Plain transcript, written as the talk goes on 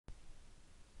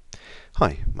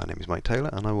Hi, my name is Mike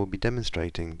Taylor and I will be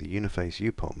demonstrating the Uniface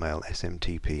UPOPMAIL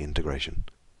SMTP integration.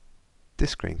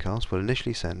 This screencast will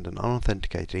initially send an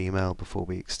unauthenticated email before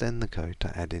we extend the code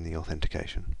to add in the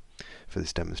authentication. For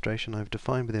this demonstration, I have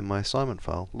defined within my assignment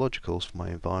file logicals for my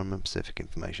environment-specific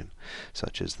information,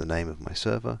 such as the name of my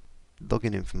server,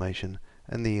 login information,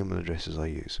 and the email addresses I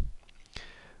use.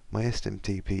 My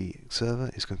SMTP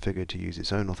server is configured to use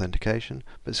its own authentication,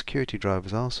 but security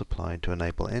drivers are supplied to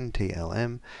enable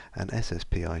NTLM and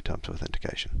SSPI types of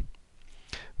authentication.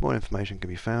 More information can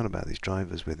be found about these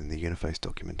drivers within the Uniface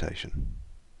documentation.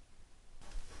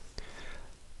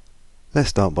 Let's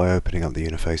start by opening up the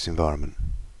Uniface environment.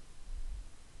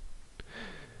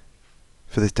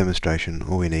 For this demonstration,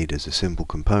 all we need is a simple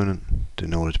component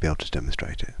in order to be able to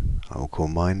demonstrate it. I will call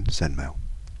mine sendmail.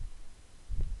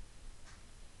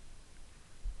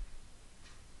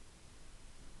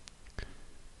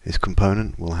 This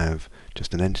component will have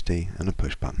just an entity and a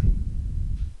push button.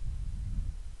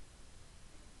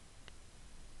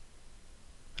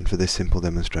 And for this simple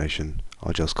demonstration,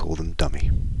 I'll just call them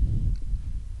dummy.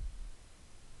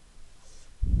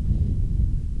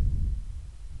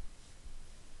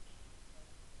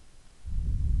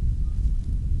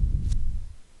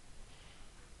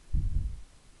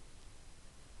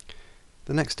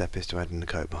 The next step is to add in the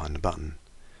code behind the button.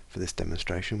 For this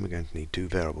demonstration, we're going to need two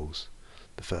variables.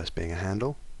 The first being a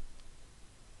handle.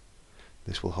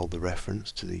 This will hold the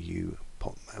reference to the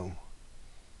UPOPMAIL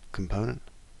component,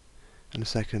 and the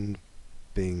second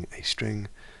being a string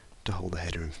to hold the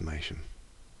header information.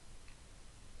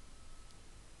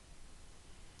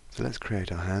 So let's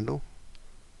create our handle.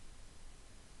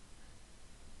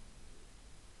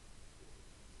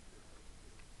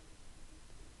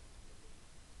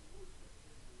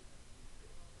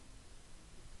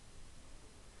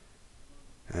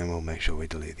 And we'll make sure we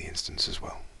delete the instance as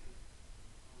well.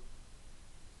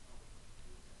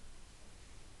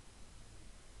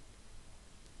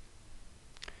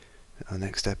 Our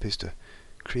next step is to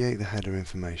create the header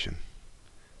information.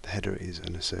 The header is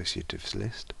an associatives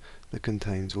list that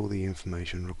contains all the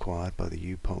information required by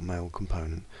the UPOPMAIL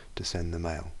component to send the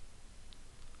mail.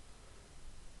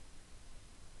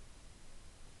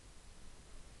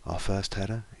 Our first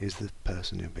header is the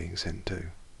person you're being sent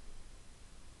to.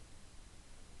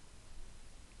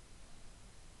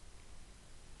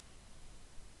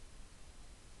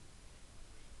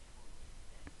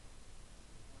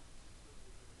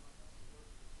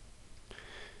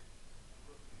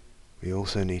 We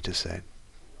also need to set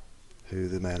who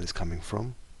the mail is coming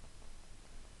from.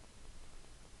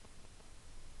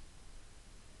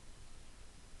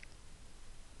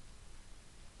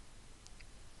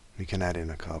 We can add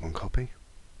in a carbon copy,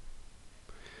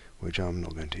 which I'm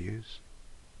not going to use,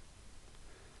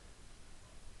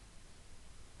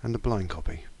 and a blind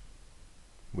copy,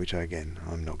 which again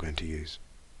I'm not going to use.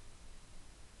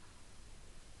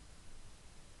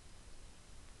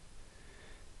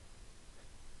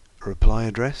 A reply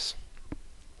address,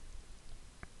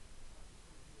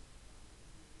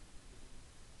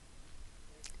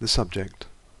 the subject,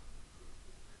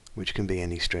 which can be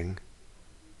any string,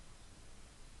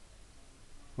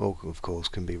 or of course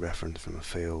can be referenced from a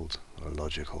field or a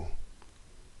logical.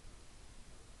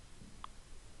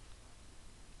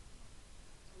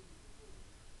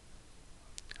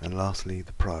 And lastly,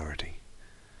 the priority.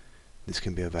 This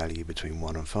can be a value between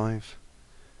 1 and 5,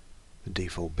 the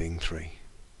default being 3.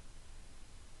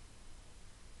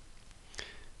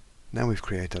 Now we've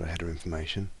created our header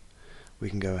information, we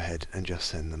can go ahead and just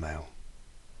send the mail.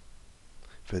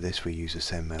 For this we use a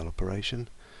send mail operation,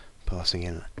 passing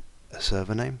in a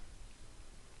server name,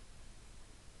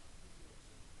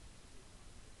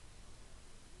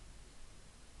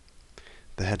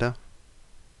 the header,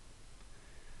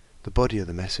 the body of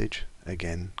the message,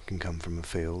 again can come from a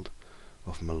field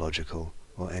or from a logical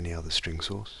or any other string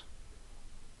source,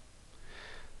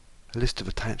 a list of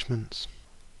attachments,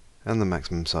 and the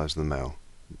maximum size of the mail.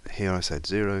 Here I said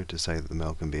 0 to say that the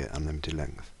mail can be at unlimited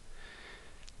length.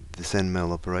 The send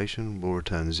mail operation will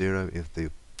return 0 if the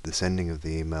sending of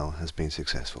the email has been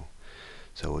successful.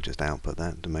 So we'll just output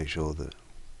that to make sure that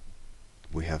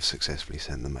we have successfully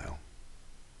sent the mail.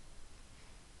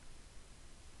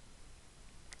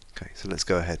 Okay, so let's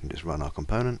go ahead and just run our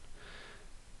component.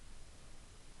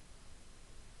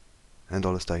 And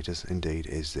dollar status indeed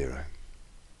is 0.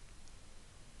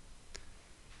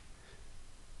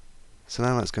 So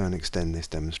now let's go and extend this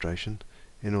demonstration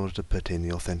in order to put in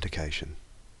the authentication.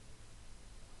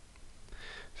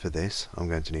 For this, I'm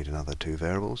going to need another two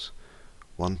variables,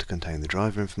 one to contain the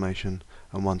driver information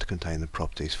and one to contain the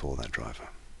properties for that driver.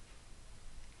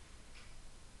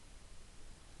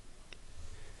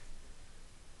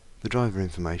 The driver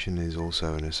information is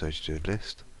also an associated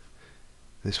list.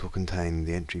 This will contain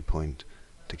the entry point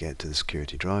to get to the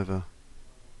security driver.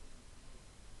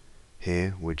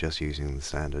 Here we're just using the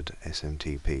standard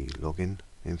SMTP login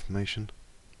information.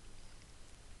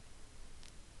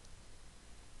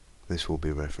 This will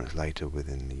be referenced later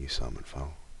within the assignment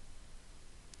file.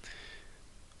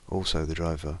 Also, the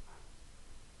driver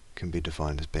can be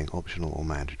defined as being optional or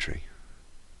mandatory.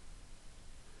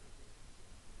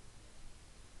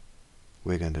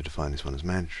 We're going to define this one as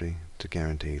mandatory to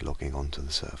guarantee logging onto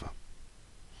the server.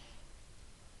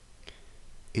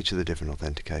 Each of the different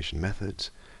authentication methods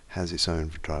has its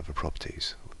own driver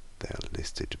properties. They are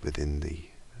listed within the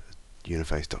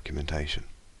Uniface documentation.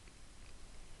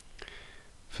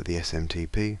 For the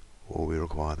SMTP, all we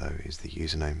require though is the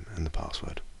username and the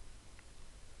password.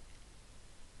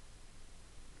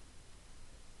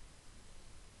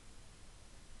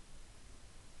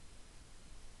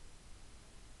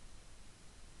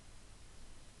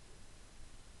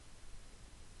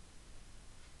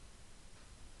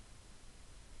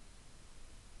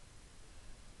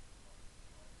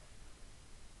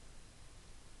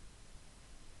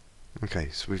 Okay,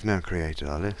 so we've now created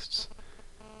our lists.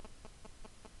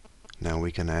 Now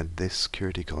we can add this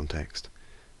security context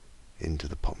into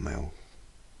the UPOPMAIL.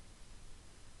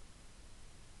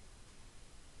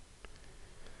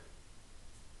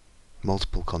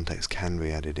 Multiple contexts can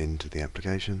be added into the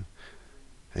application,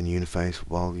 and Uniface,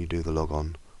 while you do the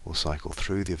logon, will cycle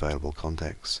through the available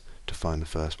contexts to find the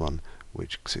first one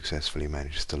which successfully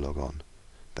manages to log on.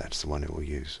 That's the one it will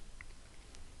use.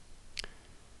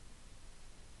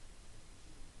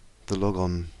 The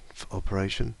logon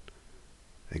operation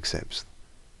accepts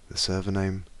the server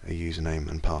name, a username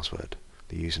and password.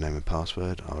 The username and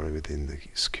password are within the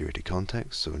security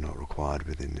context, so are not required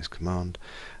within this command,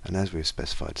 and as we've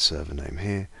specified the server name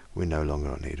here, we no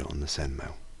longer need it on the send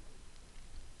mail.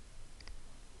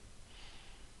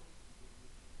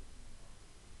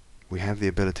 We have the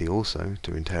ability also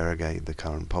to interrogate the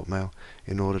current UPOPMAIL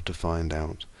in order to find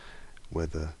out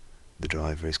whether the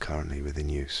driver is currently within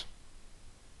use.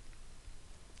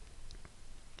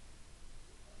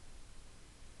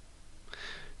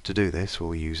 To do this,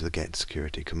 we'll use the get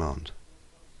security command.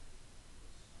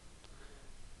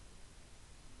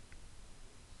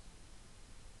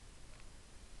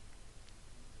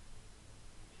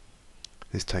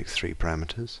 This takes three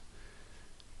parameters: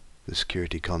 the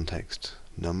security context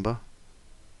number,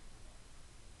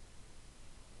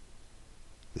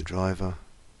 the driver,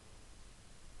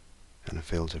 and a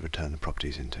field to return the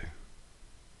properties into.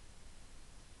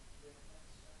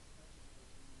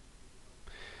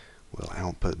 We'll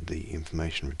output the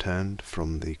information returned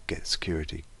from the get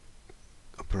security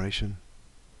operation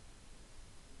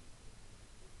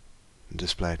and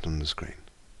display it on the screen.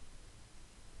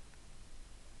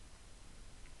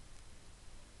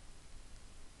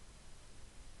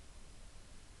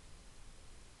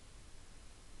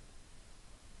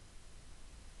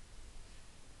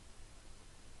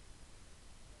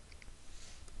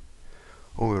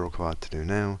 All we're required to do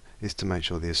now is to make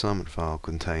sure the assignment file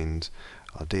contains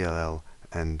our DLL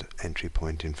and entry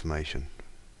point information.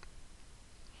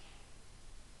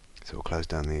 So we'll close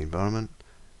down the environment,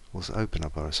 we'll open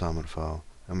up our assignment file,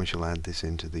 and we shall add this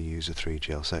into the user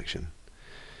 3GL section.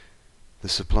 The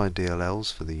supplied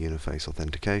DLLs for the Uniface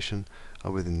authentication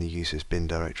are within the uses bin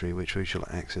directory, which we shall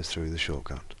access through the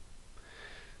shortcut.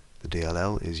 The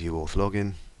DLL is uauth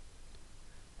login,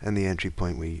 and the entry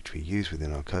point which we use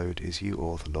within our code is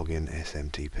uauth login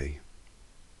SMTP.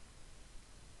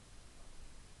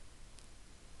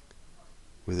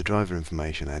 With the driver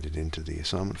information added into the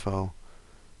assignment file,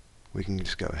 we can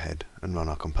just go ahead and run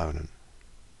our component.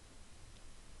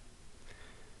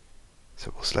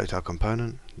 So we'll select our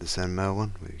component, the send mail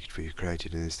one, which we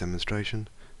created in this demonstration,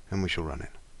 and we shall run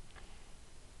it.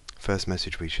 First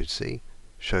message we should see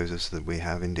shows us that we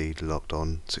have indeed logged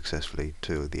on successfully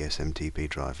to the SMTP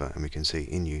driver, and we can see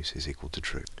in use is equal to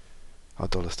true. Our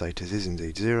dollar status is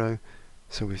indeed 0,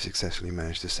 so we've successfully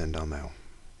managed to send our mail.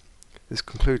 This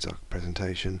concludes our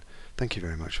presentation. Thank you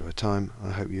very much for your time.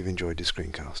 I hope you've enjoyed this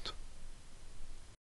screencast.